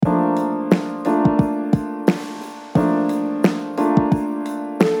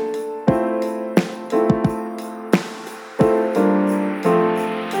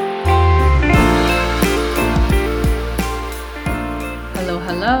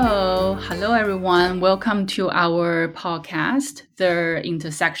Hello everyone. Welcome to our podcast, The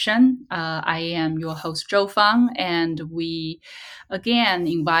Intersection. I am your host, Zhou Fang, and we again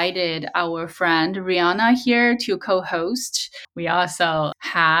invited our friend Rihanna here to co-host. We also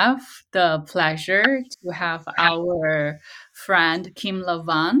have the pleasure to have our friend Kim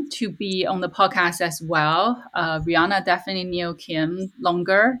Levan to be on the podcast as well. Rihanna definitely knew Kim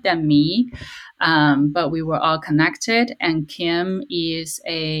longer than me, but we were all connected. And Kim is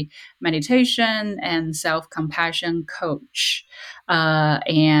a meditation and self-compassion coach.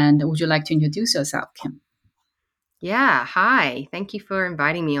 And would you like to introduce yourself, Kim? Yeah, hi. Thank you for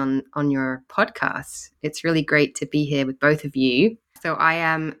inviting me on your podcast. It's really great to be here with both of you. So I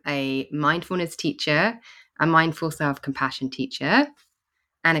am a mindfulness teacher, a mindful self-compassion teacher,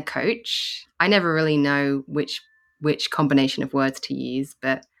 and a coach. I never really know which combination of words to use,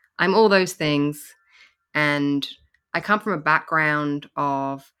 but I'm all those things. And I come from a background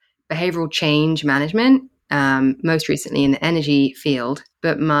of behavioral change management, most recently in the energy field.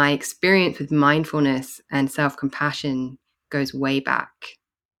 But my experience with mindfulness and self-compassion goes way back.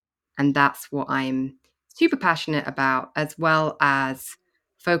 And that's what I'm super passionate about, as well as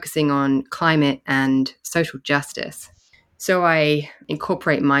focusing on climate and social justice. So I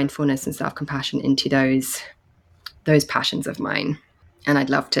incorporate mindfulness and self-compassion into those passions of mine. And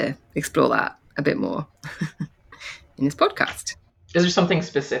I'd love to explore that a bit more in this podcast. Is there something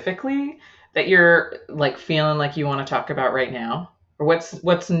specifically that you're like feeling like you want to talk about right now? Or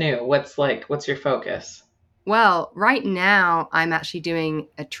what's new? What's your focus? Well, right now I'm actually doing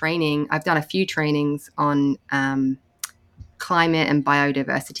a training. I've done a few trainings on climate and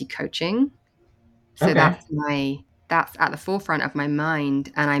biodiversity coaching. So Okay. that's at the forefront of my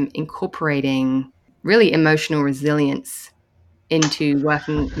mind, and I'm incorporating really emotional resilience into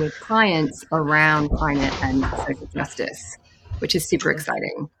working with clients around climate and social justice, which is super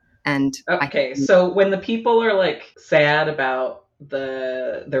exciting. And Okay, so when the people are like sad about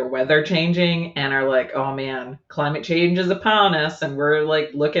their weather changing and are like, "Oh man, climate change is upon us," and we're like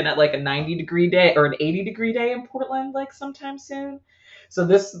looking at like a 90-degree day or an 80-degree day in Portland like sometime soon. So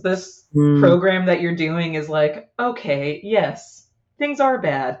this program that you're doing is like, okay, yes, things are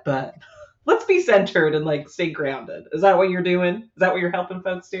bad, but let's be centered and like stay grounded. Is that what you're doing? Is that what you're helping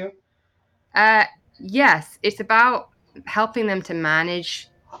folks do? Yes, it's about helping them to manage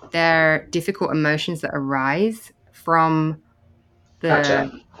their difficult emotions that arise from the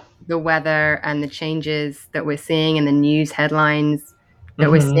Gotcha. the weather and the changes that we're seeing in the news headlines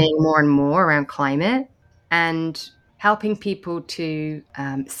that we're Mm-hmm. seeing more and more around climate, and helping people to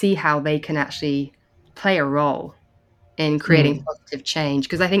see how they can actually play a role in creating Mm, positive change.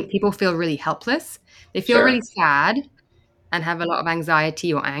 Because I think people feel really helpless. They feel sure. really sad and have a lot of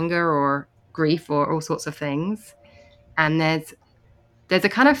anxiety or anger or grief or all sorts of things. And there's a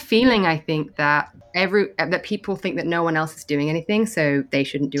kind of feeling, I think, that people think that no one else is doing anything, so they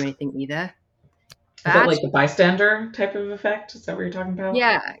shouldn't do anything either. Is But that like the actually, bystander type of effect? Is that what you're talking about?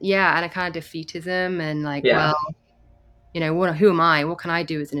 yeah, and a kind of defeatism and like, Yeah. well, who am I? What can I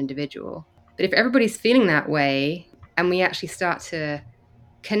do as an individual? But if everybody's feeling that way, and we actually start to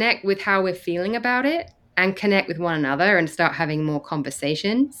connect with how we're feeling about it and connect with one another and start having more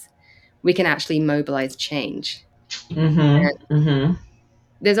conversations, we can actually mobilize change. Mm-hmm. Mm-hmm.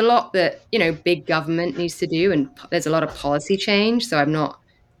 There's a lot that big government needs to do, and there's a lot of policy change, so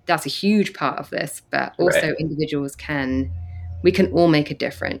that's a huge part of this, but also Right. individuals we can all make a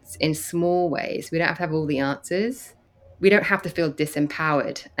difference in small ways. We don't have to have all the answers. We don't have to feel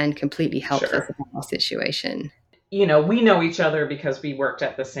disempowered and completely helpless Sure. about our situation. We know each other because we worked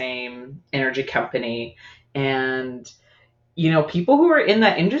at the same energy company. And, people who are in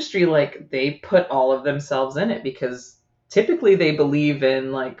that industry, like, they put all of themselves in it because typically they believe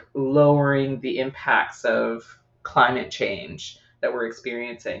in, like, lowering the impacts of climate change that we're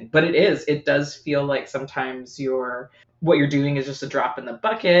experiencing. But it does feel like sometimes what you're doing is just a drop in the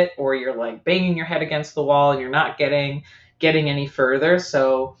bucket, or you're like banging your head against the wall and you're not getting any further.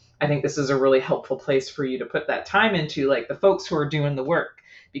 So I think this is a really helpful place for you to put that time into, like the folks who are doing the work,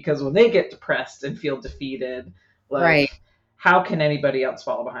 because when they get depressed and feel defeated, Right, like, how can anybody else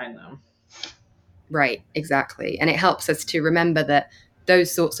follow behind them? right, exactly. And it helps us to remember that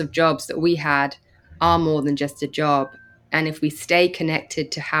those sorts of jobs that we had are more than just a job. And if we stay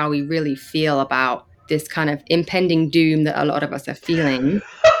connected to how we really feel about this kind of impending doom that a lot of us are feeling,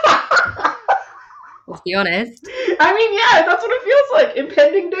 let's be honest, I mean, yeah, that's what it feels like,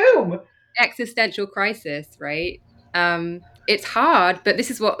 impending doom. existential crisis, right? It's hard, but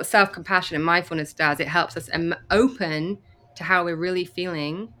this is what self-compassion and mindfulness does. It helps us open to how we're really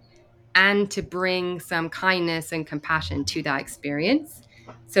feeling and to bring some kindness and compassion to that experience.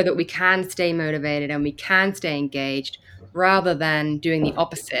 so that we can stay motivated and we can stay engaged rather than doing the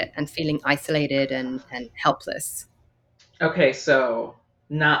opposite and feeling isolated and helpless. Okay, so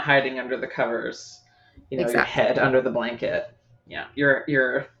not hiding under the covers, your Exactly. head under the blanket. Yeah,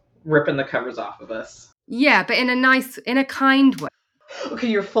 you're ripping the covers off of us. Yeah, but in a kind way. Okay,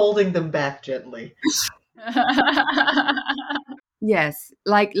 you're folding them back gently. Yes,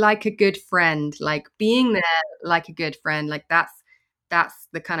 like a good friend, like being there like a good friend, like that's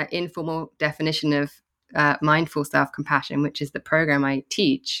the kind of informal definition of mindful self-compassion, which is the program I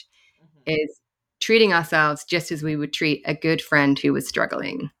teach, is treating ourselves just as we would treat a good friend who was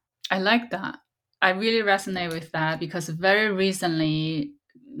struggling. I like that. I really resonate with that because very recently,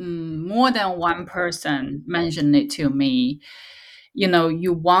 more than one person mentioned it to me.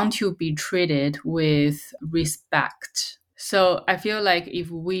 You want to be treated with respect. So I feel like if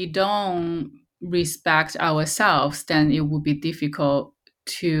we don't respect ourselves, then it would be difficult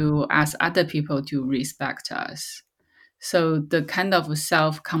to ask other people to respect us. So the kind of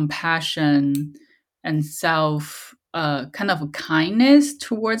self compassion and self kind of kindness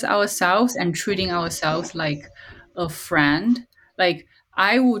towards ourselves and treating ourselves like a friend, like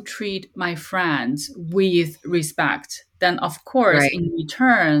I would treat my friends with respect. Then, of course, Right, in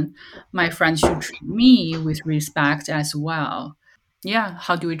return, my friends should treat me with respect as well. Yeah,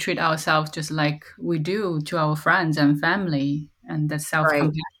 how do we treat ourselves just like we do to our friends and family? And that's self right.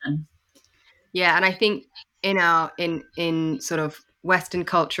 compassion. Yeah, and I think in sort of Western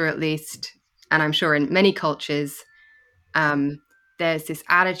culture at least, and I'm sure in many cultures, um, there's this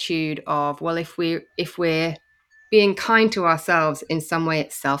attitude of, well, if we're being kind to ourselves in some way,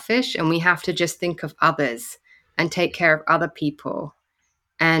 it's selfish, and we have to just think of others and take care of other people.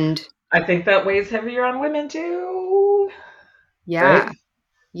 And I think that weighs heavier on women too, yeah, right?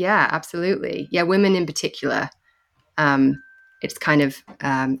 yeah, absolutely. Yeah, women in particular. Um, it's kind of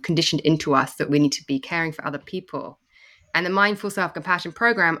conditioned into us that we need to be caring for other people. And the mindful self-compassion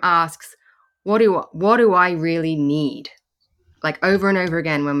program asks, what do I really need? Like over and over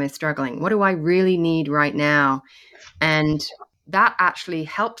again when we're struggling, what do I really need right now? And that actually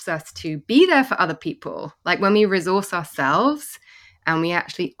helps us to be there for other people. Like when we resource ourselves and we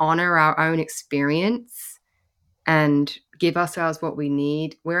actually honor our own experience and give ourselves what we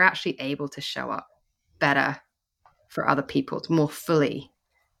need, we're actually able to show up better for other people more fully.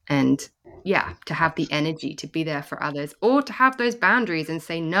 And yeah, to have the energy to be there for others or to have those boundaries and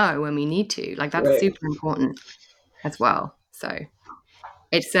say no when we need to. Like that's Right. super important as well. So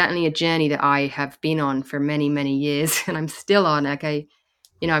it's certainly a journey that I have been on for many, many years and I'm still on. Like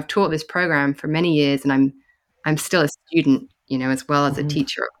I've taught this program for many years and I'm still a student, as well as a Mhm.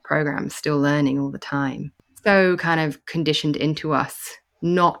 teacher of the program, still learning all the time. So kind of conditioned into us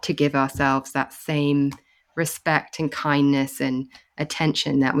not to give ourselves that same respect and kindness and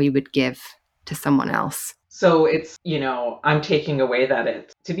attention that we would give to someone else. So it's, I'm taking away that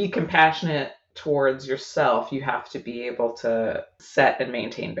it's to be compassionate towards yourself, you have to be able to set and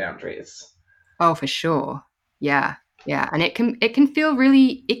maintain boundaries. Oh, for sure. Yeah. Yeah. And it can feel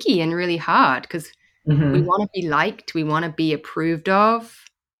really icky and really hard because we Hmm. want to be liked, we want to be approved of.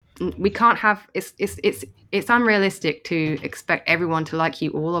 We can't have it's unrealistic to expect everyone to like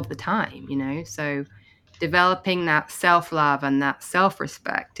you all of the time. So developing that self-love and that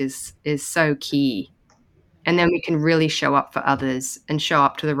self-respect is so key. And then we can really show up for others and show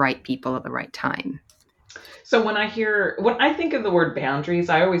up to the right people at the right time. So when I think of the word boundaries,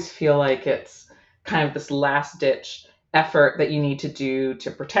 I always feel like it's kind of this last ditch effort that you need to do to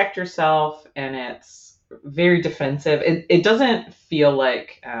protect yourself, and it's very defensive. It doesn't feel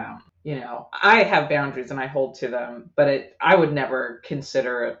like, I have boundaries and I hold to them, but I would never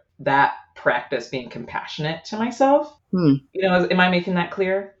consider that practice being compassionate to myself. Hmm. Am I making that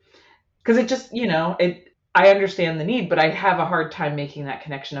clear? Because it just, I understand the need, but I have a hard time making that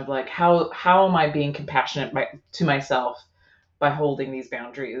connection of like how am I being compassionate to myself by holding these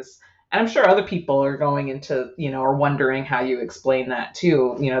boundaries. And I'm sure other people are going into, are wondering how you explain that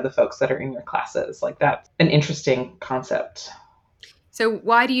too, the folks that are in your classes. Like that's an interesting concept. So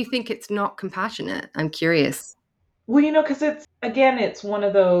why do you think it's not compassionate? I'm curious. Well, because it's one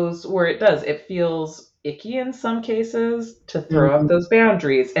of those where it feels icky in some cases to throw up Mm, those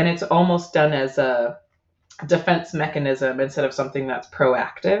boundaries. And it's almost done as a defense mechanism instead of something that's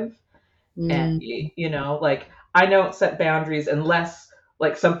proactive. And mm, like I don't set boundaries unless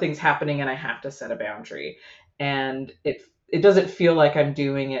like something's happening and I have to set a boundary. And it doesn't feel like I'm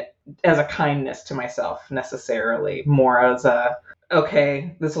doing it as a kindness to myself necessarily, more as a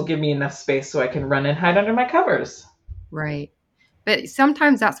okay, this will give me enough space so I can run and hide under my covers. right. But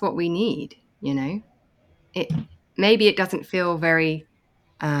sometimes that's what we need. It maybe it doesn't feel very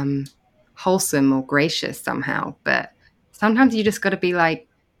wholesome or gracious somehow. But sometimes you just got to be like,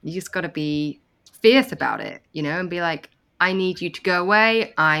 you just got to be fierce about it, and be like, I need you to go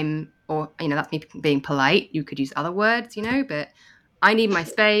away. Or, that's me being polite. You could use other words, but I need my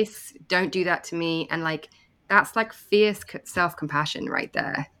space. Don't do that to me. And like, that's like fierce self compassion right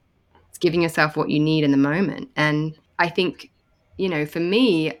there. It's giving yourself what you need in the moment. And I think, for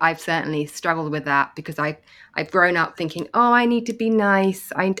me, I've certainly struggled with that because I've grown up thinking, oh, I need to be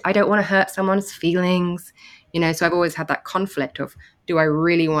nice. I don't want to hurt someone's feelings. So I've always had that conflict of, do I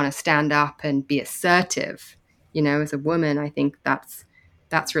really want to stand up and be assertive? As a woman, I think that's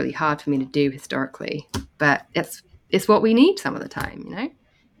really hard for me to do historically, but it's what we need some of the time.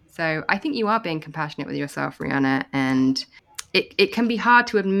 So I think you are being compassionate with yourself, Rihanna, and it can be hard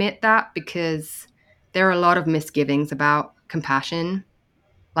to admit that because there are a lot of misgivings about compassion,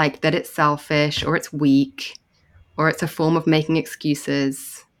 like that it's selfish or it's weak or it's a form of making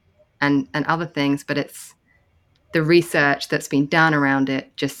excuses and other things, but it's the research that's been done around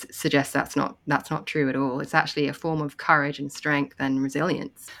it just suggests that's not true at all. It's actually a form of courage and strength and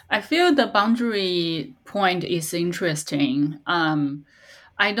resilience. I feel the boundary point is interesting.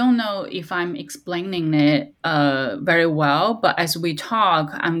 I don't know if I'm explaining it very well, but as we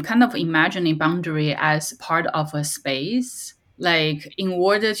talk, I'm kind of imagining boundary as part of a space. Like in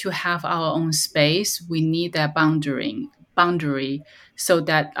order to have our own space, we need that boundary so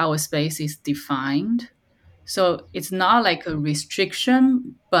that our space is defined. So it's not like a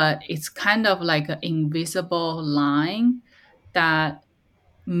restriction, but it's kind of like an invisible line that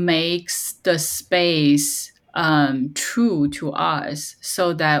makes the space true to us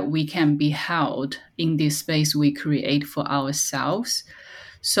so that we can be held in this space we create for ourselves.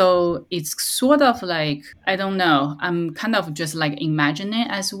 So it's sort of like, I don't know, I'm kind of just like imagining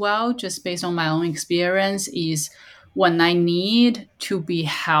as well, just based on my own experience, is when I need to be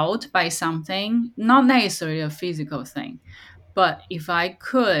held by something, not necessarily a physical thing, but if I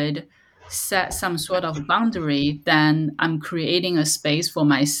could set some sort of boundary, then I'm creating a space for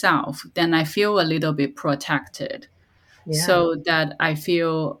myself. Then I feel a little bit protected. Yeah. So that I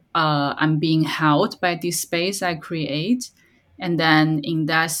feel I'm being held by this space I create. And then in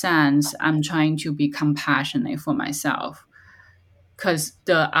that sense, I'm trying to be compassionate for myself because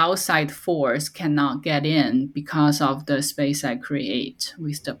the outside force cannot get in because of the space I create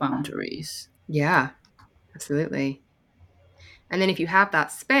with the boundaries. Yeah, absolutely. And then if you have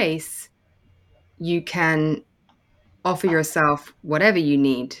that space, you can offer yourself whatever you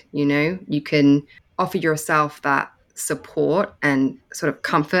need. You can offer yourself that support and sort of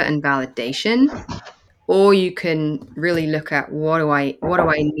comfort and validation, or you can really look at what do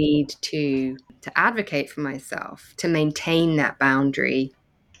I need to advocate for myself, to maintain that boundary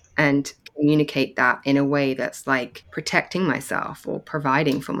and communicate that in a way that's like protecting myself or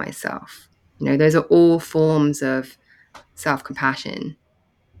providing for myself. Those are all forms of self-compassion.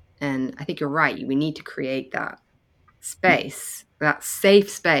 And I think you're right. We need to create that space, that safe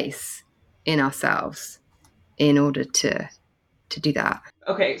space in ourselves in order to do that.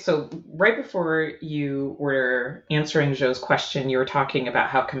 Okay, so right before you were answering Joe's question, you were talking about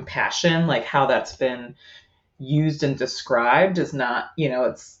how compassion, like how that's been used and described, is not,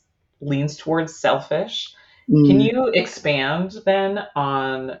 it's leans towards selfish. Can Mm, you expand then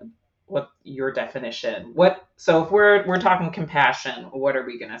on what your definition? So if we're talking compassion, what are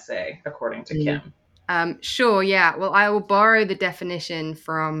we gonna say according to mm. Kim? Sure, yeah. Well, I will borrow the definition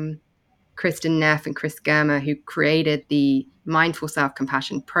from Kristen Neff and Chris Germer, who created the Mindful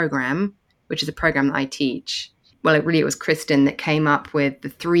Self-Compassion program, which is a program that I teach. Well, it was Kristen that came up with the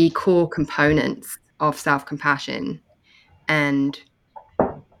three core components of self-compassion. And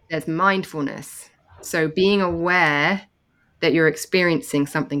there's mindfulness. So being aware that you're experiencing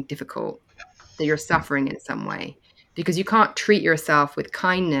something difficult, that you're suffering in some way, because you can't treat yourself with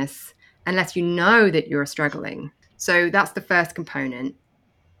kindness unless you know that you're struggling. So that's the first component.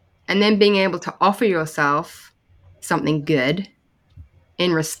 And then being able to offer yourself something good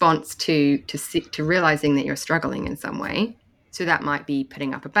in response to realizing that you're struggling in some way. So that might be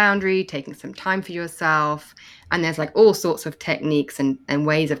putting up a boundary, taking some time for yourself. And there's like all sorts of techniques and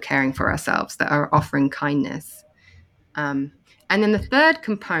ways of caring for ourselves that are offering kindness. Um, and then the third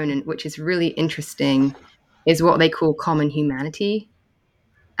component, which is really interesting, is what they call common humanity.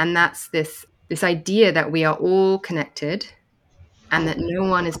 And that's this idea that we are all connected and that no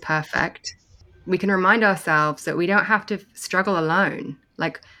one is perfect. We can remind ourselves that we don't have to struggle alone.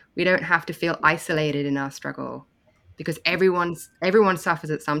 Like we don't have to feel isolated in our struggle because everyone suffers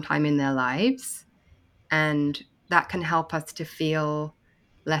at some time in their lives, and that can help us to feel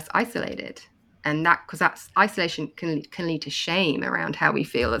less isolated. And that, because that's isolation can lead to shame around how we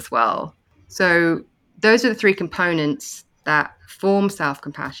feel as well. So those are the three components that form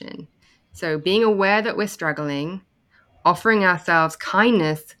self-compassion. So being aware that we're struggling, offering ourselves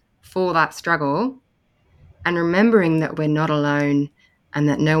kindness for that struggle, and remembering that we're not alone and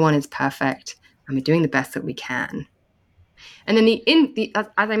that no one is perfect and we're doing the best that we can. And then as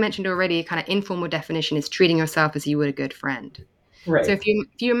I mentioned already, a kind of informal definition is treating yourself as you would a good friend. So Right. if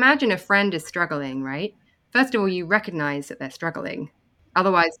you imagine a friend is struggling, right? First of all, you recognize that they're struggling.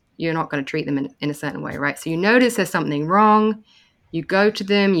 Otherwise, you're not going to treat them in a certain way, right? So you notice there's something wrong. You go to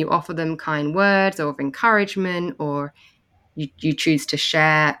them, you offer them kind words or of encouragement, or you choose to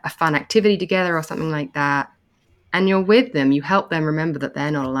share a fun activity together or something like that. And you're with them. You help them remember that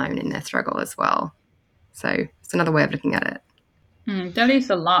they're not alone in their struggle as well. So it's another way of looking at it. That is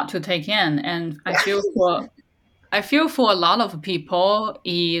a lot to take in, and I feel for a lot of people,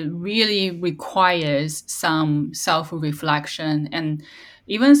 it really requires some self-reflection and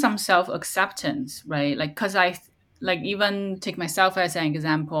even some self-acceptance, right? Like, cause like even take myself as an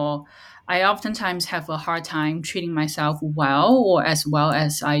example, I oftentimes have a hard time treating myself well or as well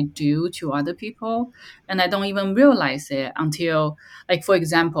as I do to other people. And I don't even realize it until, like, for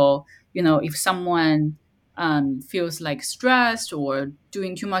example, if someone feels like stressed or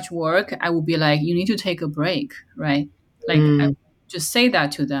doing too much work, I will be like, you need to take a break, right? Like, I Mm, just say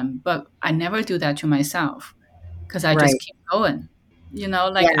that to them, but I never do that to myself because I just right. keep going.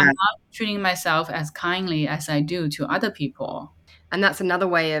 Like I'm Yeah. not treating myself as kindly as I do to other people. And that's another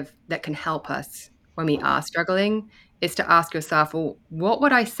way of that can help us when we are struggling is to ask yourself, well, what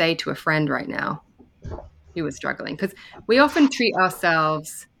would I say to a friend right now who was struggling? Because we often treat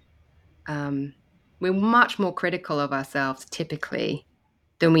ourselves, um, we're much more critical of ourselves typically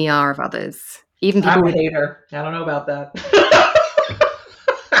than we are of others. Even people I'm a with hater. I don't know about that.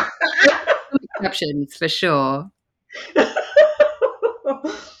 some exceptions for sure.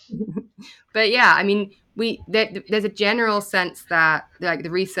 But yeah, I mean, there's a general sense that, like, the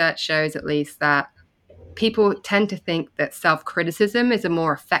research shows at least that people tend to think that self-criticism is a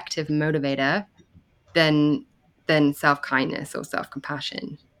more effective motivator than self-kindness or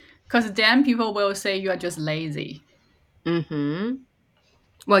self-compassion. Because then people will say you are just lazy. Hmm.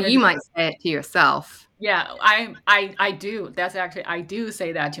 Well, You're you just might say it to yourself, Yeah, I do. That's actually I do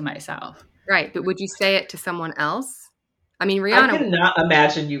say that to myself. right? But would you say it to someone else? I mean, I Rihanna. cannot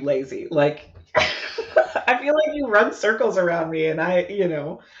imagine you lazy. Like, I feel like you run circles around me, and I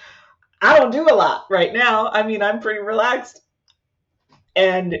don't do a lot right now. I mean, I'm pretty relaxed.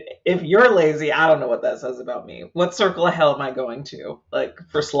 And if you're lazy, I don't know what that says about me. What circle of hell am I going to? Like,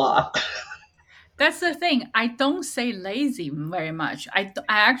 for sloth. That's the thing. I don't say lazy very much. I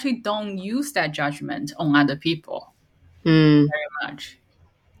actually don't use that judgment on other people Mm, much.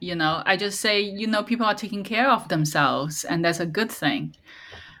 I just say, people are taking care of themselves, and that's a good thing.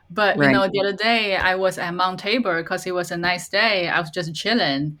 But, right. the other day I was at Mount Tabor because it was a nice day. I was just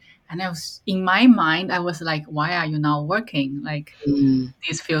chilling. And in my mind, I was like, why are you not working? Like, Mm.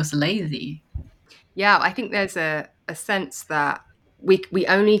 this feels lazy. Yeah, I think there's a sense that we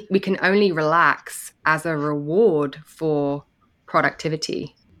can only relax as a reward for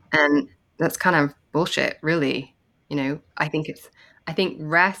productivity. And that's kind of bullshit, really. I think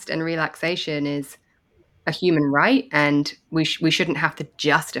rest and relaxation is a human right, and we shouldn't have to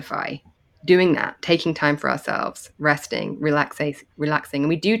justify doing that, taking time for ourselves, resting, relaxing. And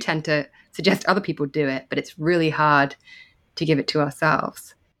we do tend to suggest other people do it, but it's really hard to give it to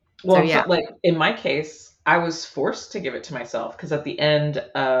ourselves. So Well, yeah. like in my case, I was forced to give it to myself because at the end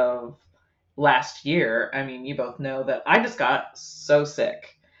of last year, I mean, you both know that I just got so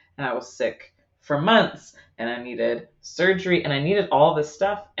sick, and I was sick for months, and I needed surgery, and I needed all this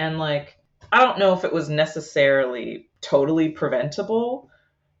stuff. And like, I don't know if it was necessarily totally preventable,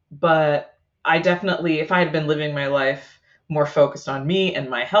 but I definitely, if I had been living my life more focused on me and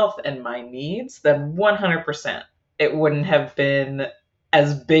my health and my needs, then 100% it wouldn't have been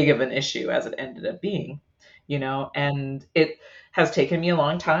as big of an issue as it ended up being. And it has taken me a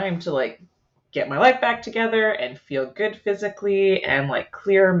long time to like get my life back together and feel good physically and like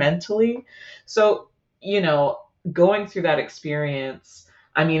clear mentally. So, you know, going through that experience,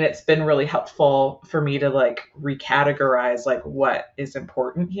 I mean, it's been really helpful for me to like recategorize like what is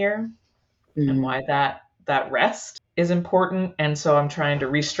important here and Mm. why that rest is important. And so I'm trying to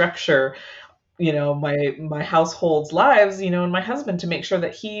restructure, my household's lives, and my husband to make sure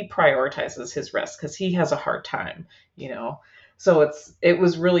that he prioritizes his rest because he has a hard time, you know. So it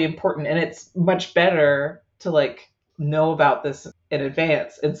was really important, and it's much better to like know about this in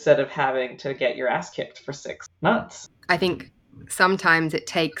advance instead of having to get your ass kicked for 6 months. I think sometimes it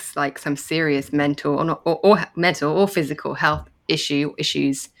takes like some serious mental or mental or physical health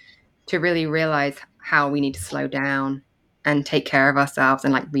issues to really realize how we need to slow down and take care of ourselves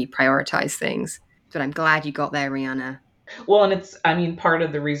and like reprioritize things. But I'm glad you got there, Rihanna. Well, and it's, I mean, part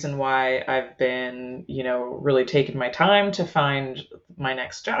of the reason why I've been, really taking my time to find my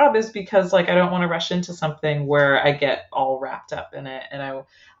next job is because, like, I don't want to rush into something where I get all wrapped up in it. And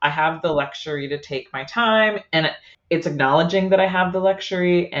I have the luxury to take my time, and it's acknowledging that I have the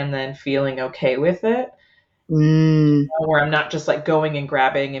luxury and then feeling okay with it, Mm, where I'm not just like going and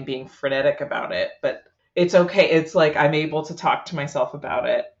grabbing and being frenetic about it, but it's okay. It's like I'm able to talk to myself about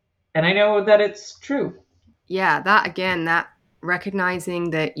it. And I know that it's true. yeah, that again, that recognizing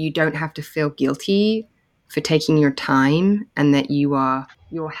that you don't have to feel guilty for taking your time and that your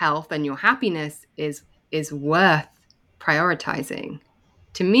health and your happiness is worth prioritizing.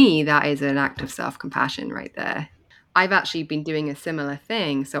 To me, that is an act of self-compassion right there. I've actually been doing a similar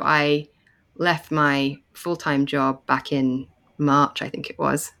thing. So I left my full-time job back in March, I think it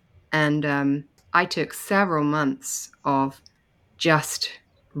was, and I took several months of just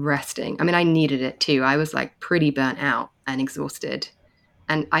resting. I mean, I needed it too. I was like pretty burnt out and exhausted.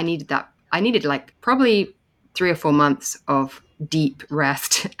 And I needed that. I needed like probably 3 or 4 months of deep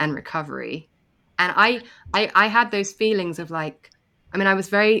rest and recovery. And I had those feelings of like, I mean, I was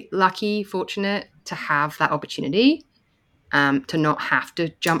very lucky, fortunate to have that opportunity, to not have to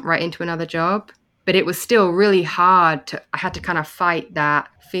jump right into another job. But it was still really hard I had to kind of fight that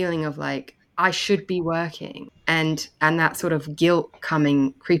feeling of like, I should be working and that sort of guilt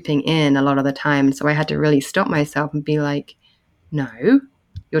creeping in a lot of the time. So I had to really stop myself and be like, no,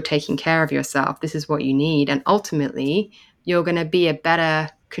 you're taking care of yourself. This is what you need. And ultimately, you're going to be a better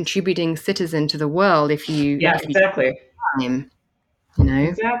contributing citizen to the world Yeah, if you exactly. time, you know?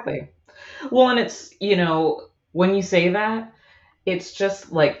 Exactly. Well, and it's, when you say that, it's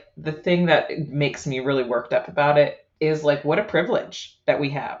just like the thing that makes me really worked up about it is like what a privilege that we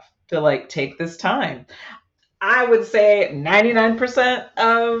have to like take this time. I would say 99%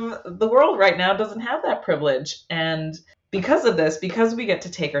 of the world right now doesn't have that privilege. And because of this, because we get to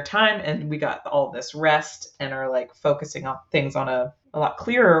take our time and we got all this rest and are like focusing on things on a lot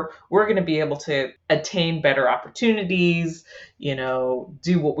clearer, we're going to be able to attain better opportunities,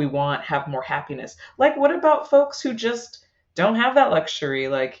 do what we want, have more happiness. Like, what about folks who just don't have that luxury?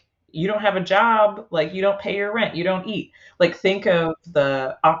 Like, you don't have a job, like, you don't pay your rent, you don't eat. Like, think of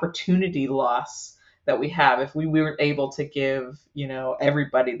the opportunity loss that we have if we weren't able to give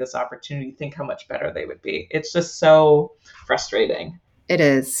everybody this opportunity. Think how much better they would be. It's just so frustrating. It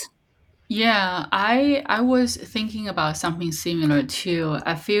is. Yeah, I was thinking about something similar too.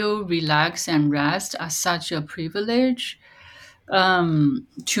 I feel relax and rest are such a privilege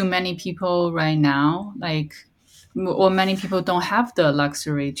to many people right now. Like, or many people don't have the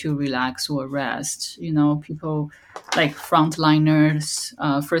luxury to relax or rest. You know, people like frontliners,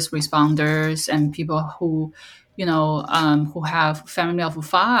 first responders, and people who, who have family of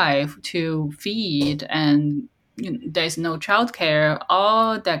five to feed, and there's no childcare,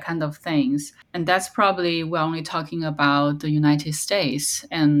 all that kind of things. And that's probably we're only talking about the United States,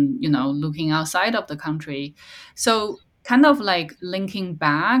 and looking outside of the country. So kind of like linking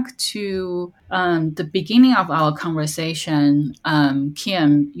back to the beginning of our conversation,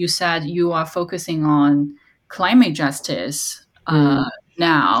 Kim, you said you are focusing on climate justice Mm,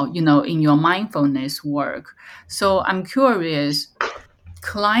 now, in your mindfulness work. So I'm curious,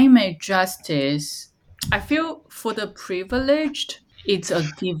 climate justice, I feel for the privileged, it's a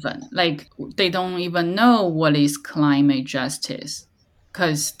given. Like they don't even know what is climate justice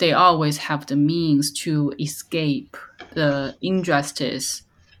because they always have the means to escape the injustice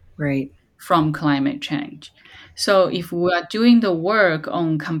right. from climate change. So if we are doing the work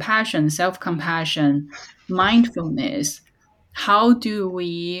on compassion, self-compassion, mindfulness, how do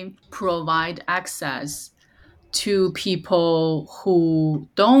we provide access to people who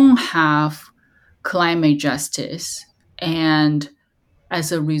don't have climate justice? And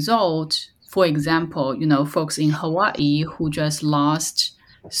as a result, for example, folks in Hawaii who just lost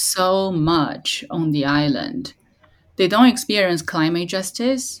so much on the island, they don't experience climate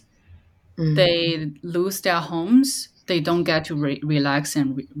justice. Mm, They lose their homes. They don't get to relax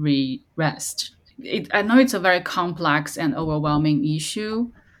and rest. I know it's a very complex and overwhelming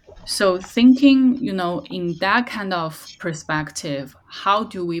issue. So thinking, in that kind of perspective, how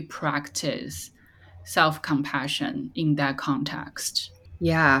do we practice self-compassion in that context?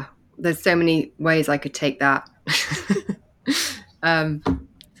 yeah. There's so many ways I could take that. um,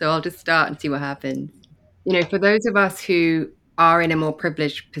 so I'll just start and see what happens. For those of us who are in a more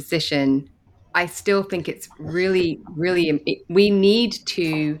privileged position, I still think it's really, really, we need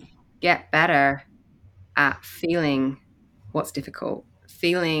to get better at feeling what's difficult,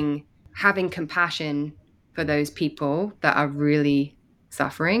 feeling, having compassion for those people that are really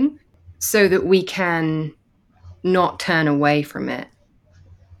suffering so that we can not turn away from it,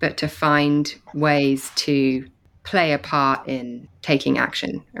 but to find ways to play a part in taking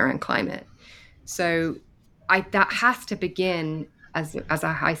action around climate. So that has to begin, as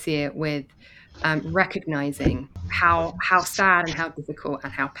I see it, with recognizing how sad and how difficult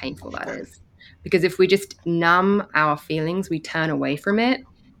and how painful that is. Because if we just numb our feelings, we turn away from it,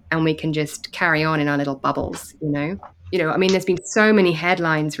 and we can just carry on in our little bubbles. I mean, there's been so many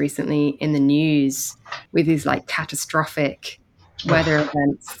headlines recently in the news with these like catastrophic weather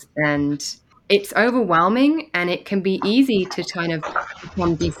events, and it's overwhelming, and it can be easy to kind of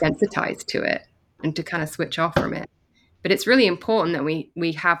become desensitized to it and to kind of switch off from it. But it's really important that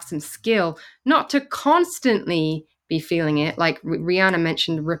we have some skill, not to constantly be feeling it. Like Rihanna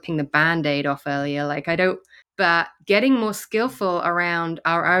mentioned, ripping the band-aid off earlier. Like I don't, but getting more skillful around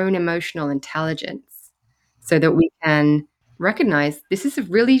our own emotional intelligence so that we can recognize this is a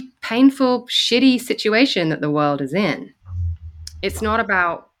really painful, shitty situation that the world is in. It's not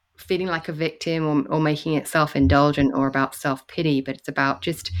about feeling like a victim, or making it self-indulgent or about self-pity, but it's about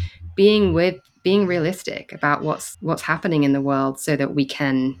just being realistic about what's happening in the world so that we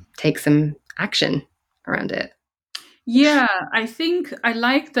can take some action around it. Yeah, I think I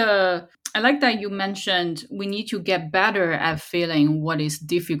like that you mentioned we need to get better at feeling what is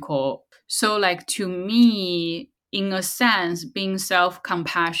difficult. So like to me, in a sense, being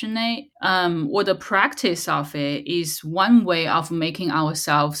self-compassionate, or the practice of it is one way of making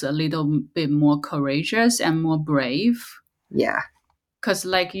ourselves a little bit more courageous and more brave. Yeah. Because,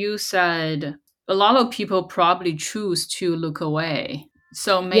 like you said, a lot of people probably choose to look away.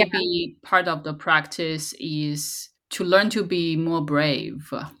 So Yeah. maybe part of the practice is to learn to be more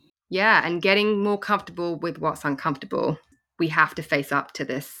brave. Yeah, and getting more comfortable with what's uncomfortable. We have to face up to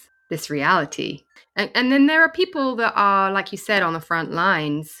this reality. And then there are people that are, like you said, on the front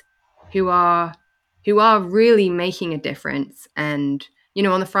lines who are really making a difference, and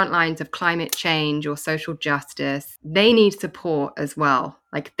on the front lines of climate change or social justice. They need support as well.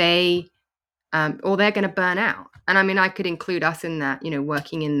 Like or they're going to burn out. And I mean, I could include us in that,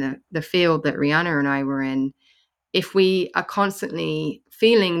 working in the field that Rihanna and I were in. If we are constantly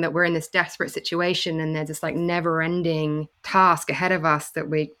feeling that we're in this desperate situation and there's this like never ending task ahead of us,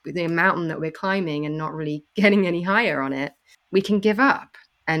 the mountain that we're climbing and not really getting any higher on it, we can give up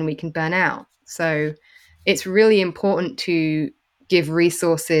and we can burn out. So it's really important to give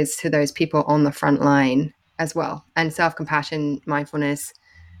resources to those people on the front line as well. And self-compassion, mindfulness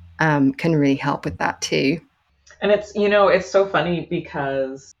can really help with that too. And it's so funny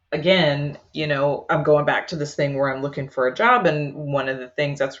because, again, I'm going back to this thing where I'm looking for a job. And one of the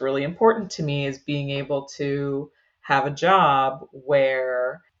things that's really important to me is being able to have a job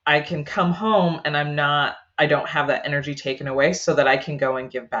where I can come home and I don't have that energy taken away, so that I can go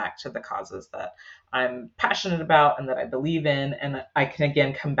and give back to the causes that I'm passionate about and that I believe in. And I can,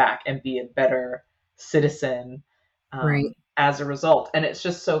 again, come back and be a better citizen Right. as a result. And it's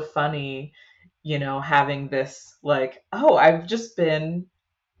just so funny, having this like, oh, I've just been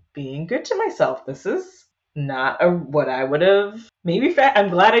being good to myself. This is not what I would have maybe. I'm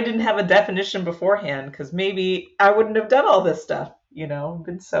glad I didn't have a definition beforehand, because maybe I wouldn't have done all this stuff.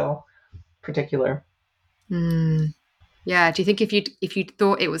 Been so particular. Mm. Yeah. Do you think if you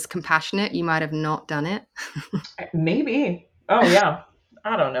thought it was compassionate, you might have not done it? Maybe. Oh yeah.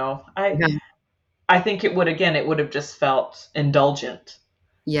 I don't know. Yeah. I think it would have just felt indulgent.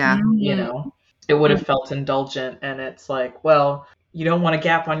 Yeah. you Mm, know it would have mm. felt indulgent, and it's like, well, you don't want a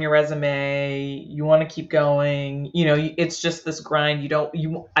gap on your resume, you want to keep going, it's just this grind. You don't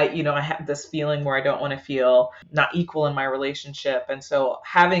you I I have this feeling where I don't want to feel not equal in my relationship, and so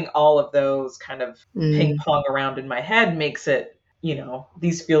having all of those kind of ping Mm. pong around in my head makes it,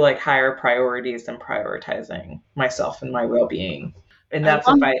 these feel like higher priorities than prioritizing myself and my well-being. And I that's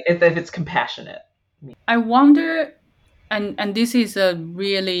if want, if it's compassionate. I wonder, and this is a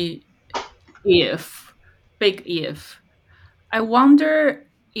really if big if. I wonder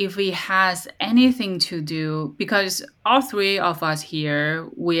if it has anything to do, because all three of us here,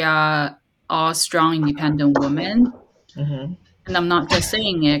 we are all strong, independent women. Hmm. And I'm not just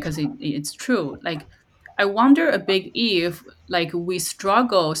saying it because it's true. Like, I wonder a big if, like, we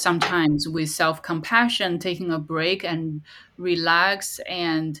struggle sometimes with self compassion, taking a break and relax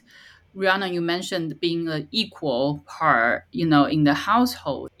and Rihanna, you mentioned being an equal part, in the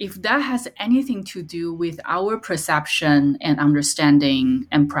household. If that has anything to do with our perception and understanding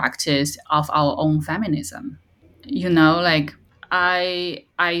and practice of our own feminism, like I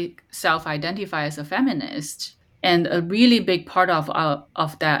self-identify as a feminist, and a really big part of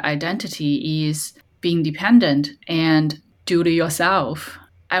that identity is being dependent and do it yourself.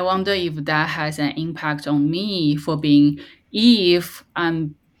 I wonder if that has an impact on me for being, if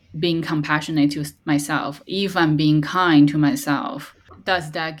I'm being compassionate to myself, if I'm being kind to myself,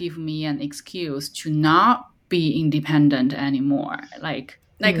 does that give me an excuse to not be independent anymore? Like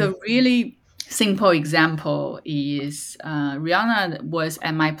Mm. a really simple example is Rihanna was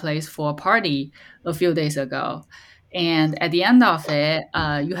at my place for a party a few days ago. And at the end of it,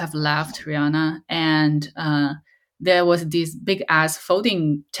 you have left, Rihanna, and there was this big ass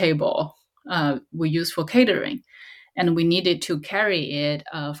folding table we use for catering. And we needed to carry it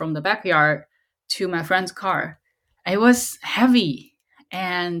from the backyard to my friend's car. It was heavy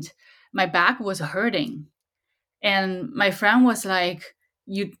and my back was hurting. And my friend was like,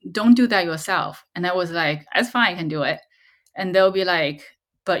 "You don't do that yourself." And I was like, "That's fine, I can do it." And they'll be like,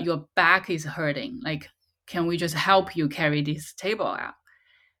 "But your back is hurting. Like, can we just help you carry this table out?"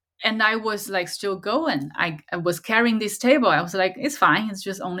 And I was like, still going. I was carrying this table. I was like, "It's fine. It's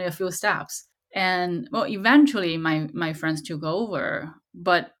just only a few steps." And well, eventually my friends took over.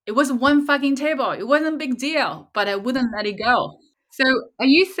 But it was one fucking table. It wasn't a big deal, but I wouldn't let it go. So are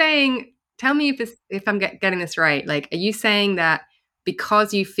you saying, tell me if I'm getting this right, like, are you saying that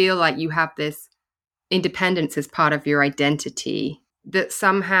because you feel like you have this independence as part of your identity, that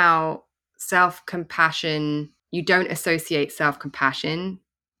somehow self-compassion, you don't associate self-compassion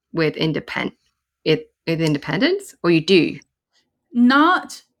with independence, or you do?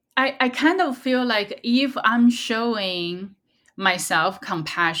 Not I kind of feel like if I'm showing myself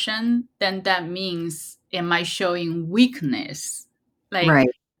compassion, then that means am I showing weakness? Like, Right.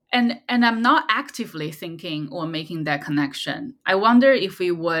 and I'm not actively thinking or making that connection. I wonder if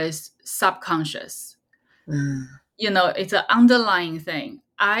it was subconscious. Mm. It's an underlying thing.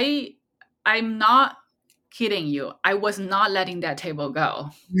 I'm not kidding you. I was not letting that table go.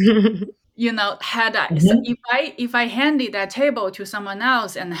 Had I, so Mhm. if I handed that table to someone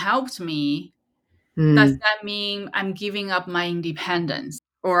else and helped me, does Mm. that mean I'm giving up my independence?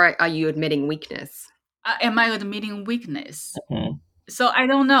 Or are you admitting weakness? Am I admitting weakness? Mhm. So I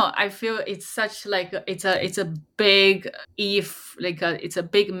don't know. I feel it's such like it's a big, if like it's a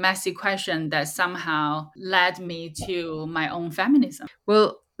big messy question that somehow led me to my own feminism.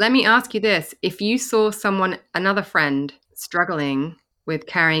 Well, let me ask you this. If you saw another friend, struggling with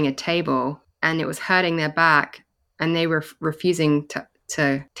carrying a table and it was hurting their back and they were refusing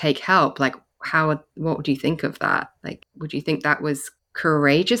to take help, like, what would you think of that? Like, would you think that was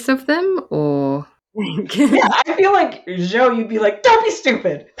courageous of them, or? Yeah, I feel like, Joe, you'd be like, don't be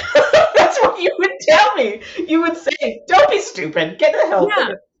stupid. That's what you would tell me. You would say, don't be stupid. Get the help.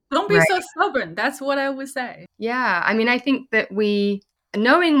 Yeah, don't be Right. so stubborn. That's what I would say. Yeah, I mean, I think that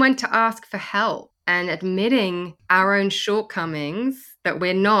knowing when to ask for help and admitting our own shortcomings, that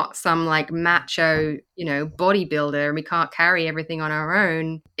we're not some like macho, bodybuilder and we can't carry everything on our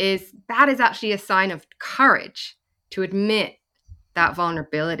own, that is actually a sign of courage to admit that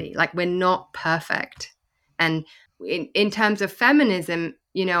vulnerability. Like, we're not perfect. And in terms of feminism,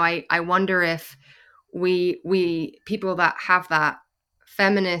 I wonder if we people that have that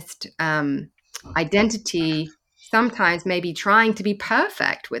feminist identity sometimes maybe trying to be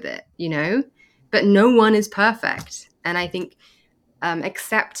perfect with it, but no one is perfect. And I think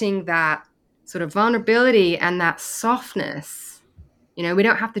accepting that sort of vulnerability and that softness, we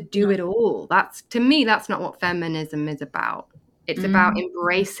don't have to do it all. To me, that's not what feminism is about. It's about Mm.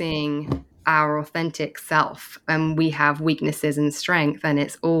 embracing our authentic self, and we have weaknesses and strength, and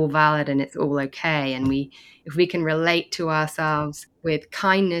it's all valid and it's all okay. And if we can relate to ourselves with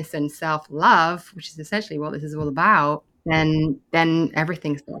kindness and self-love, which is essentially what this is all about, then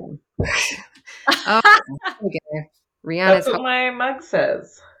everything's fine. Oh, there we go. That's Rihanna's what my mug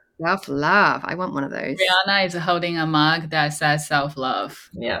says. self-love. I want one of those. Rihanna is holding a mug that says self love.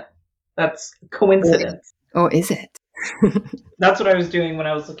 Yeah, that's Or, coincidence. or is it? That's what I was doing when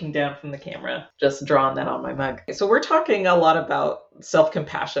I was looking down from the camera, just drawing that on my mug. So we're talking a lot about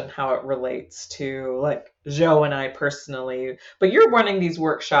self-compassion, how it relates to like Joe and I personally, but you're running these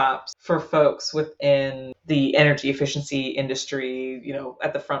workshops for folks within the energy efficiency industry,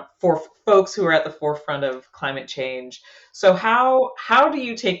 at the front, for folks who are at the forefront of climate change. So how do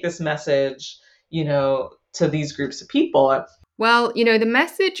you take this message, to these groups of people? Well, the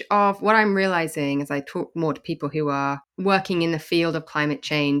message of what I'm realizing as I talk more to people who are working in the field of climate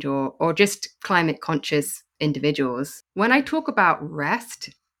change or just climate conscious individuals, when I talk about rest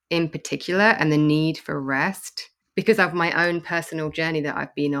in particular and the need for rest, because of my own personal journey that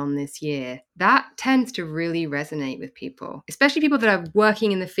I've been on this year, that tends to really resonate with people, especially people that are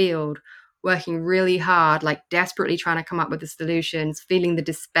working in the field, working really hard, like desperately trying to come up with the solutions, feeling the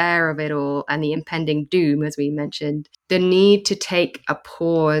despair of it all and the impending doom, as we mentioned, the need to take a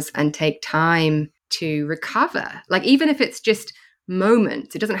pause and take time to recover. Like, even if it's just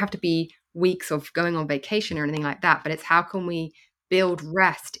moments, it doesn't have to be weeks of going on vacation or anything like that, but it's how can we build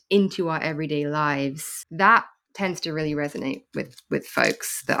rest into our everyday lives? That tends to really resonate with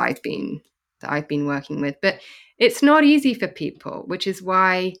folks that I've been working with. But it's not easy for people, which is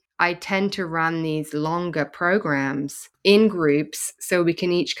why I tend to run these longer programs in groups so we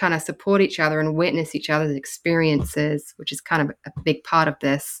can each kind of support each other and witness each other's experiences, which is kind of a big part of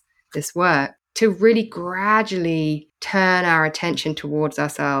this work, to really gradually turn our attention towards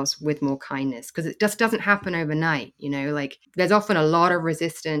ourselves with more kindness, because it just doesn't happen overnight. Like, there's often a lot of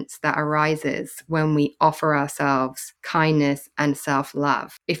resistance that arises when we offer ourselves kindness and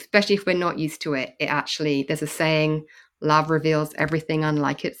self-love, especially if we're not used to it. There's a saying, love reveals everything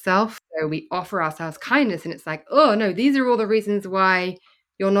unlike itself. So we offer ourselves kindness and it's like, oh no, these are all the reasons why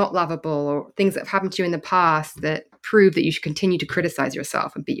you're not lovable, or things that have happened to you in the past that prove that you should continue to criticize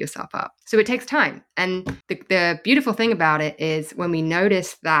yourself and beat yourself up. So it takes time. And the beautiful thing about it is when we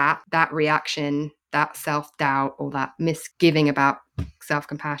notice that reaction, that self-doubt or that misgiving about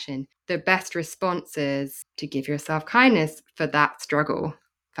self-compassion, the best response is to give yourself kindness for that struggle,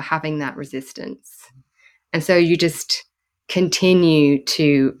 for having that resistance. And so you just continue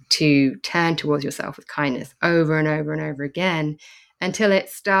to turn towards yourself with kindness over and over and over again until it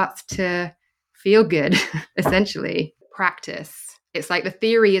starts to feel good. Essentially, practice. It's like the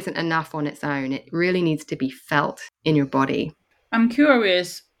theory isn't enough on its own. It really needs to be felt in your body. I'm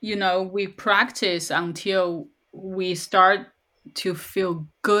curious, we practice until we start to feel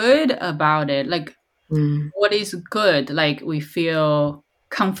good about it. Like, what is good? Like, we feel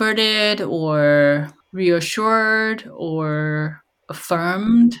comforted or reassured or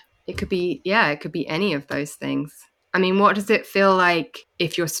affirmed. It could be, it could be any of those things. I mean, what does it feel like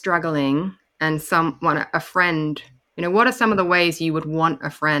if you're struggling and a friend, what are some of the ways you would want a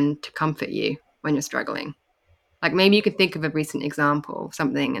friend to comfort you when you're struggling? Like, maybe you could think of a recent example of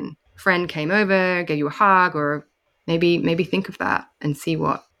something and a friend came over, gave you a hug, or maybe think of that and see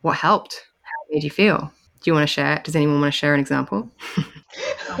what helped, how it made you feel. Do you want to share? Does anyone want to share an example?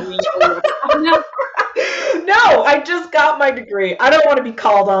 Are we in a workshop now? No, I just got my degree. I don't want to be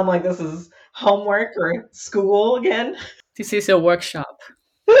called on like this is homework or school again. This is a workshop.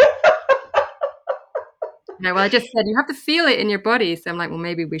 No, well, I just said you have to feel it in your body. So I'm like, well,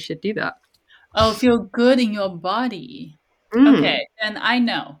 maybe we should do that. Oh, feel good in your body. Okay, and I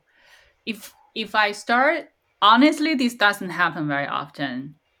know if I start, honestly, this doesn't happen very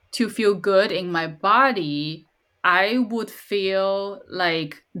often. To feel good in my body, I would feel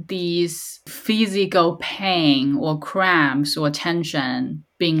like these physical pain or cramps or tension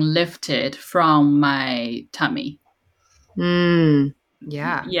being lifted from my tummy.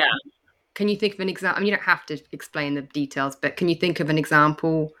 Yeah. Yeah. Can you think of an example? I mean, you don't have to explain the details, but can you think of an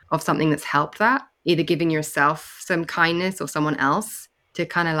example of something that's helped that? Either giving yourself some kindness or someone else to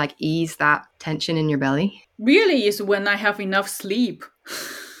kind of like ease that tension in your belly? Really is when I have enough sleep.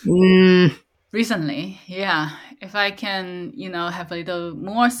 Recently, yeah. If I can, have a little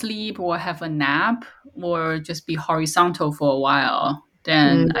more sleep or have a nap or just be horizontal for a while,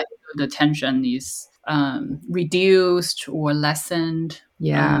 then I think the tension is reduced or lessened.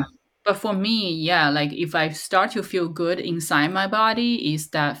 Yeah. But for me, yeah, like if I start to feel good inside my body, is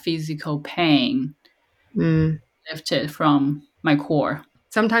that physical pain lifted from my core.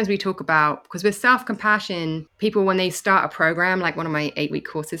 Sometimes we talk about, because with self-compassion, people, when they start a program, like one of my 8-week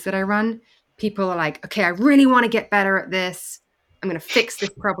courses that I run, people are like, okay, I really want to get better at this. I'm going to fix this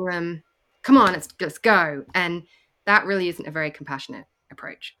problem. Come on, let's go. And that really isn't a very compassionate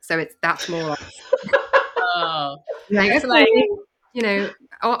approach. So that's more like, Oh, like, it's okay, like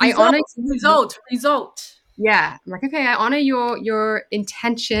I honor result. Yeah, I'm like, okay, I honor your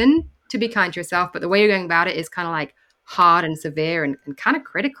intention to be kind to yourself, but the way you're going about it is kind of like hard and severe and kind of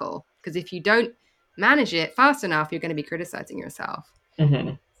critical, because if you don't manage it fast enough, you're going to be criticizing yourself.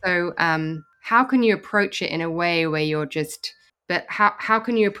 Mm-hmm. So how can you approach it in a way where you're just, but how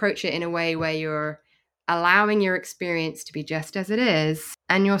can you approach it in a way where you're allowing your experience to be just as it is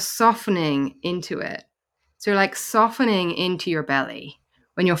and you're softening into it? So you're like softening into your belly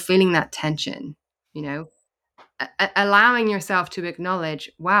when you're feeling that tension, you know, allowing yourself to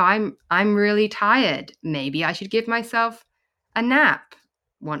acknowledge, wow, I'm really tired. Maybe I should give myself a nap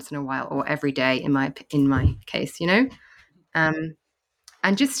once in a while, or every day in my case, and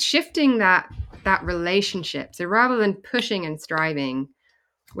just shifting that relationship. So rather than pushing and striving,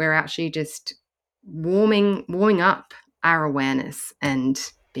 we're actually just warming up our awareness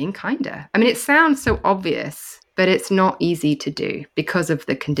and being kinder. I mean, it sounds so obvious, but it's not easy to do because of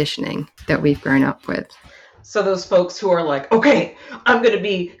the conditioning that we've grown up with. So those folks who are like, okay, I'm going to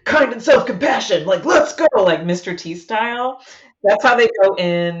be kind and self-compassion, like, let's go, like Mr. T style. That's how they go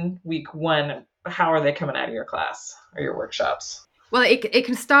in week 1. How are they coming out of your class or your workshops? Well, it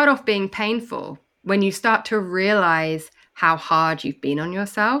can start off being painful when you start to realize how hard you've been on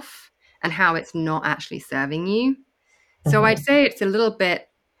yourself and how it's not actually serving you. So I'd say it's a little bit,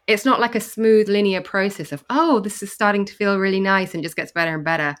 it's not like a smooth linear process of, oh, this is starting to feel really nice and just gets better and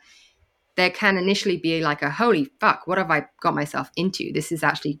better. There can initially be like a, holy fuck, what have I got myself into? This is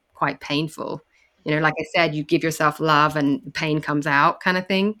actually quite painful. Like I said, you give yourself love and the pain comes out kind of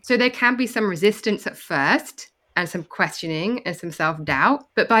thing. So there can be some resistance at first and some questioning and some self-doubt.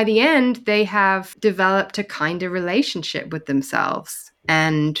 But by the end, they have developed a kind of relationship with themselves.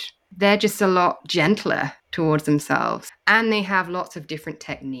 And they're just a lot gentler towards themselves, and they have lots of different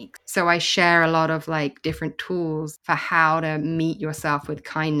techniques. So I share a lot of like different tools for how to meet yourself with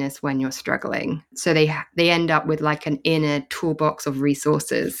kindness when you're struggling. So they end up with like an inner toolbox of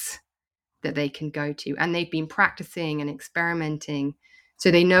resources that they can go to, and they've been practicing and experimenting, so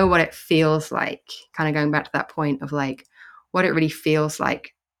they know what it feels like, kind of going back to that point of like what it really feels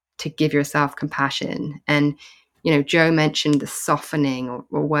like to give yourself compassion. And Joe mentioned the softening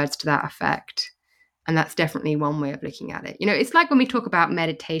or words to that effect. And that's definitely one way of looking at it. It's like when we talk about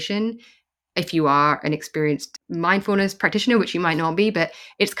meditation, if you are an experienced mindfulness practitioner, which you might not be, but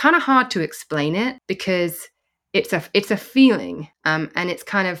it's kind of hard to explain it because it's a feeling. And it's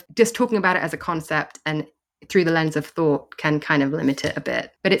kind of just talking about it as a concept and through the lens of thought can kind of limit it a bit.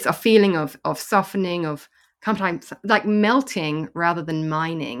 But it's a feeling of softening, of sometimes like melting rather than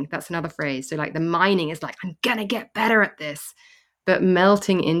mining. That's another phrase. So like the mining is like, I'm going to get better at this. But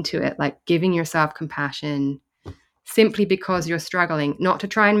melting into it, like giving yourself compassion simply because you're struggling, not to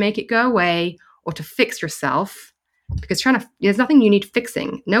try and make it go away or to fix yourself, because there's nothing you need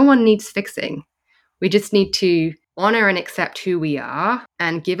fixing. No one needs fixing. We just need to honor and accept who we are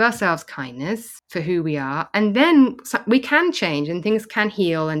and give ourselves kindness for who we are. And then we can change and things can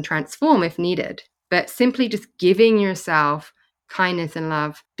heal and transform if needed. But simply just giving yourself kindness and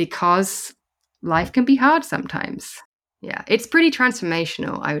love, because life can be hard sometimes. Yeah, it's pretty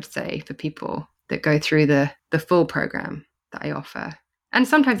transformational, I would say, for people that go through the full program that I offer. And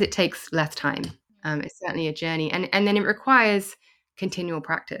sometimes it takes less time. It's certainly a journey. And then it requires continual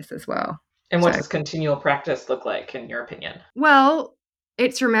practice as well. And what does continual practice look like, in your opinion? Well,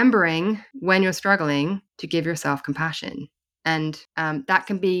 it's remembering when you're struggling to give yourself compassion. And that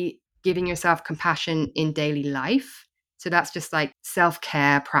can be giving yourself compassion in daily life. So that's just like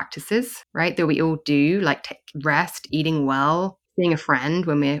self-care practices, right? That we all do, like take rest, eating well, seeing a friend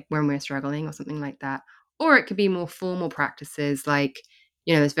when we're struggling or something like that. Or it could be more formal practices like,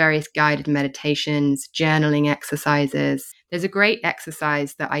 there's various guided meditations, journaling exercises. There's a great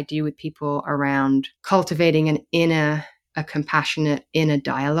exercise that I do with people around cultivating a compassionate inner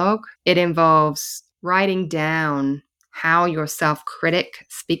dialogue. It involves writing down how your self-critic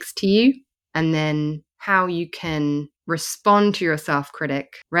speaks to you, and then how you can respond to your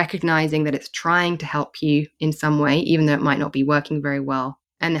self-critic, recognizing that it's trying to help you in some way, even though it might not be working very well,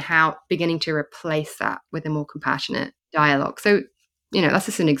 and how beginning to replace that with a more compassionate dialogue. So, that's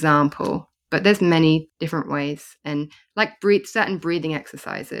just an example, but there's many different ways, and like certain breathing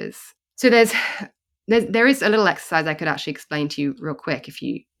exercises. So there is a little exercise I could actually explain to you real quick if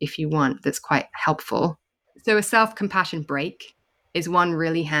you want, that's quite helpful. So a self-compassion break is one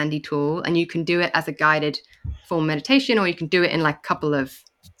really handy tool, and you can do it as a guided form meditation, or you can do it in like a couple of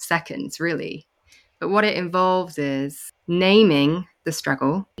seconds, really. But what it involves is naming the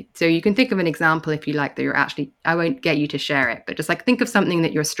struggle. So you can think of an example if you like that you're actually, I won't get you to share it, but just like think of something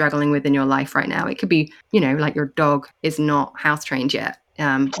that you're struggling with in your life right now. It could be, like your dog is not house trained yet,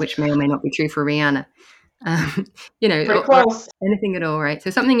 which may or may not be true for Rihanna. Pretty close. Or anything at all, right?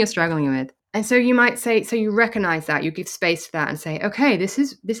 So something you're struggling with. And so you might say, so you recognize that, you give space to that and say, okay, this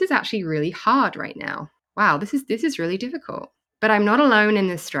is actually really hard right now. Wow, this is really difficult. But I'm not alone in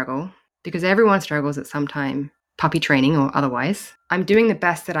this struggle, because everyone struggles at some time, puppy training or otherwise. I'm doing the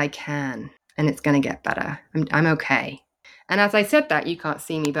best that I can, and it's going to get better. I'm okay. And as I said that, you can't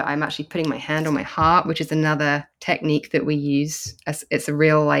see me, but I'm actually putting my hand on my heart, which is another technique that we use. It's a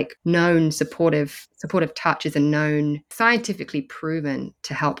real known supportive touch is a known, scientifically proven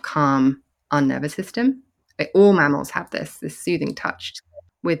to help calm our nervous system. All mammals have this soothing touch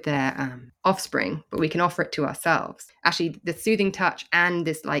with their offspring, but we can offer it to ourselves. Actually, the soothing touch and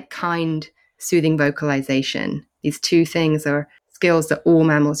this kind soothing vocalization, these two things are skills that all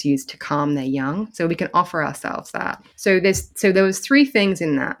mammals use to calm their young. So we can offer ourselves that. So there was three things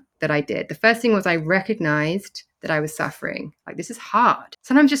in that I did. The first thing was I recognized that I was suffering. This is hard.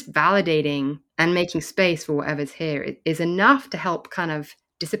 Sometimes just validating and making space for whatever's here is enough to help kind of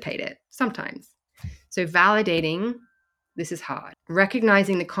dissipate it sometimes. So validating, this is hard.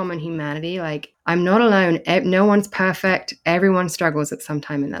 Recognizing the common humanity, I'm not alone. No one's perfect. Everyone struggles at some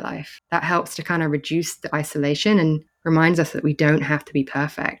time in their life. That helps to kind of reduce the isolation and reminds us that we don't have to be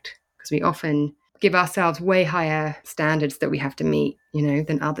perfect, because we often give ourselves way higher standards that we have to meet,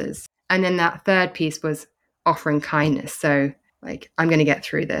 than others. And then that third piece was offering kindness. So I'm going to get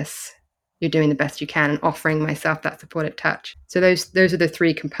through this. You're doing the best you can, and offering myself that supportive touch. So those are the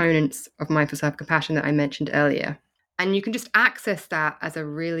three components of mindful self-compassion that I mentioned earlier. And you can just access that as a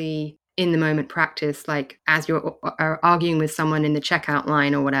really in the moment practice, as you're arguing with someone in the checkout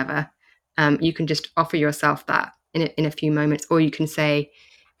line or whatever. You can just offer yourself that in a few moments. Or you can say,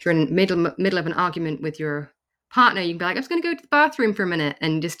 if you're in the middle of an argument with your partner, you can be like, I'm just going to go to the bathroom for a minute,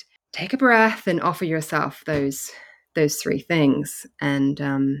 and just take a breath and offer yourself those three things. And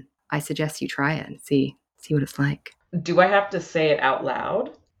I suggest you try it and see what it's like. Do I have to say it out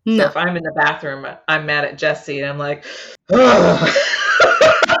loud? No. So if I'm in the bathroom, I'm mad at Jesse, and I'm like, ugh.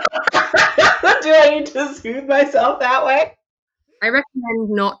 Do I need to soothe myself that way? I recommend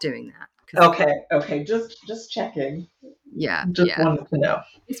not doing that. Okay, just checking. Yeah, just wanted to know.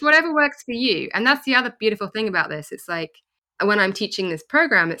 It's whatever works for you, and that's the other beautiful thing about this. It's when I'm teaching this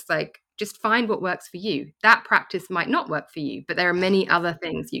program, it's just find what works for you. That practice might not work for you, but there are many other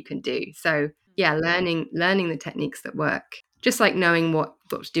things you can do. So yeah, learning the techniques that work. Just like knowing what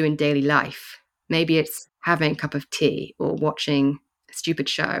to do in daily life. Maybe it's having a cup of tea or watching a stupid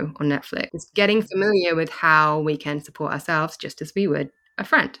show on Netflix. It's getting familiar with how we can support ourselves just as we would a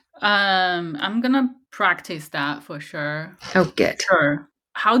friend. I'm gonna practice that for sure. Oh, good. Sure.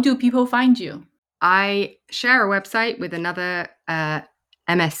 How do people find you? I share a website with another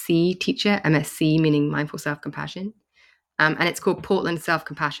MSc teacher, MSc meaning Mindful Self-Compassion, and it's called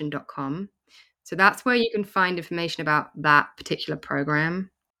portlandselfcompassion.com. So that's where you can find information about that particular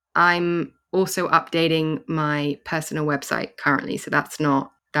program. I'm also updating my personal website currently, so that's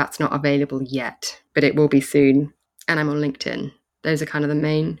not available yet, but it will be soon. And I'm on LinkedIn. Those are kind of the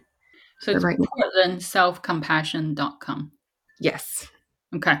main. So it's portlandselfcompassion.com. Yes.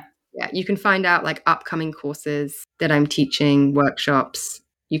 Okay. Yeah, you can find out upcoming courses that I'm teaching, workshops.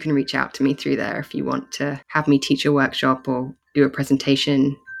 You can reach out to me through there if you want to have me teach a workshop or do a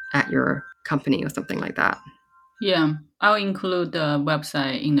presentation at your company or something like that. Yeah, I'll include the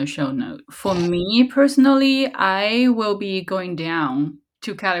website in the show note. For me personally, I will be going down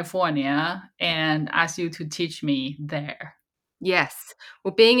to California and ask you to teach me there. Yes.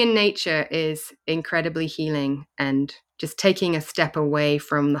 Well, being in nature is incredibly healing, and just taking a step away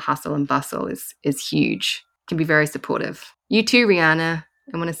from the hustle and bustle is huge. It can be very supportive. You too, Rihanna.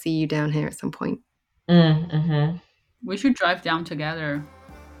 I want to see you down here at some point. Mm-hmm. We should drive down together.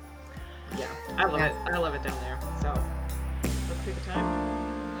 Yeah, I love it. I love it down there. So let's take the time.